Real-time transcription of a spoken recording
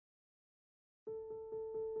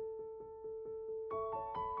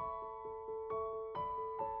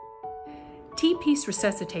T-piece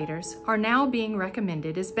resuscitators are now being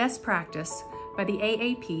recommended as best practice by the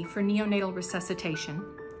AAP for neonatal resuscitation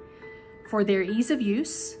for their ease of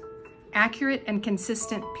use, accurate and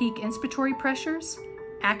consistent peak inspiratory pressures,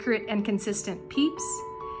 accurate and consistent PEEPs,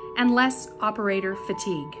 and less operator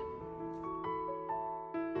fatigue.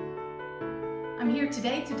 I'm here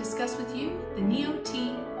today to discuss with you the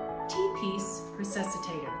T-piece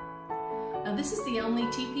resuscitator. Now, this is the only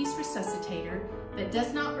T-piece resuscitator that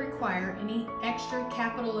does not require any extra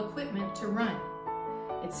capital equipment to run.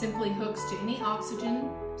 It simply hooks to any oxygen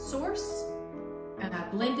source, a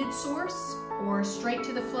blended source, or straight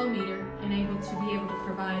to the flow meter, and able to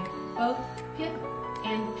provide both PIP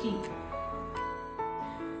and PEEP.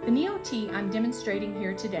 The Neo-T I'm demonstrating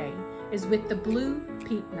here today is with the blue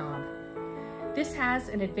PEEP knob. This has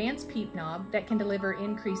an advanced PEEP knob that can deliver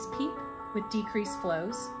increased PEEP with decreased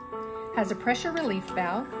flows, has a pressure relief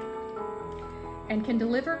valve, and can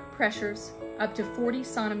deliver pressures up to 40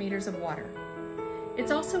 centimeters of water.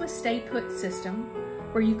 It's also a stay-put system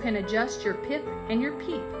where you can adjust your PIP and your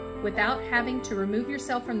PEEP without having to remove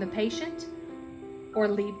yourself from the patient or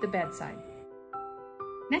leave the bedside.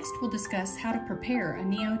 Next, we'll discuss how to prepare a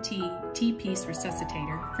Neo-T T-piece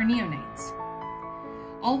resuscitator for neonates.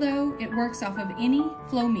 Although it works off of any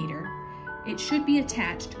flow meter, it should be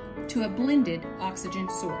attached to a blended oxygen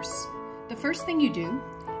source. The first thing you do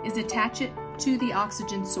is attach it to the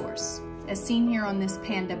oxygen source, as seen here on this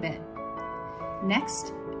Panda bed.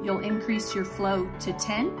 Next, you'll increase your flow to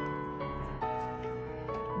 10.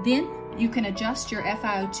 Then you can adjust your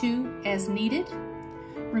FiO2 as needed.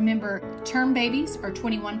 Remember, term babies are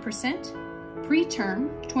 21%,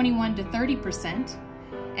 preterm 21 to 30%,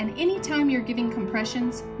 and anytime you're giving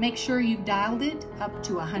compressions, make sure you've dialed it up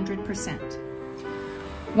to 100%.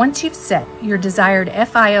 Once you've set your desired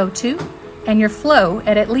FiO2 and your flow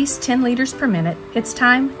at least 10 liters per minute, it's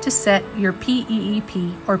time to set your PEEP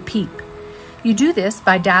or PEEP. You do this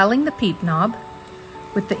by dialing the PEEP knob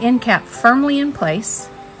with the end cap firmly in place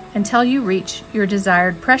until you reach your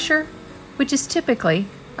desired pressure, which is typically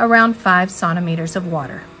around 5 centimeters of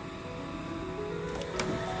water.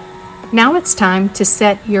 Now it's time to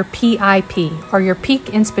set your PIP, or your peak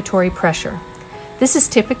inspiratory pressure. This is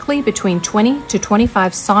typically between 20 to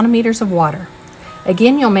 25 centimeters of water.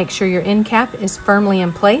 Again, you'll make sure your end cap is firmly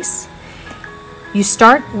in place. You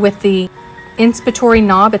start with the inspiratory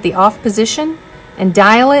knob at the off position and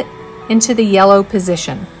dial it into the yellow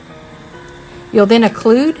position. You'll then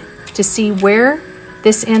occlude to see where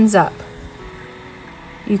this ends up.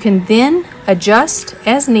 You can then adjust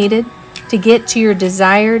as needed to get to your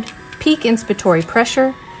desired peak inspiratory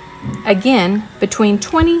pressure, again between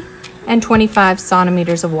 20 and 25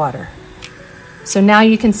 centimeters of water. So now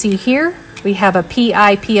you can see here we have a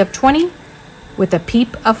PIP of 20 with a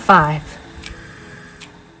PEEP of 5.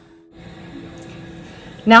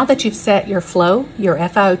 Now that you've set your flow, your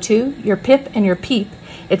FiO2, your PIP, and your PEEP,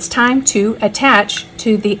 it's time to attach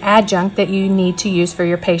to the adjunct that you need to use for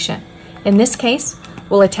your patient. In this case,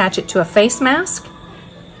 we'll attach it to a face mask.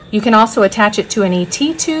 You can also attach it to an ET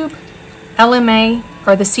tube, LMA,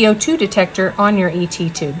 or the CO2 detector on your ET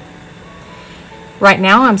tube. Right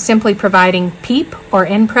now, I'm simply providing PEEP or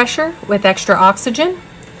end pressure with extra oxygen.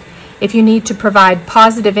 If you need to provide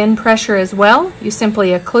positive end pressure as well, you simply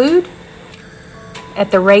occlude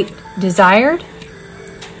at the rate desired.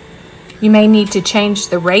 You may need to change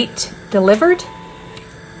the rate delivered,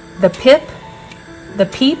 the PIP, the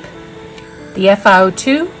PEEP, the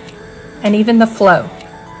FiO2, and even the flow.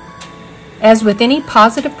 As with any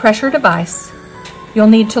positive pressure device, you'll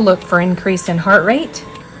need to look for increase in heart rate,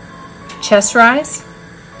 chest rise,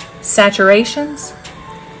 saturations,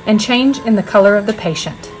 and change in the color of the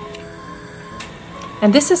patient.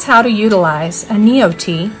 And this is how to utilize a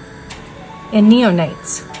Neo-T in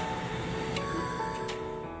neonates.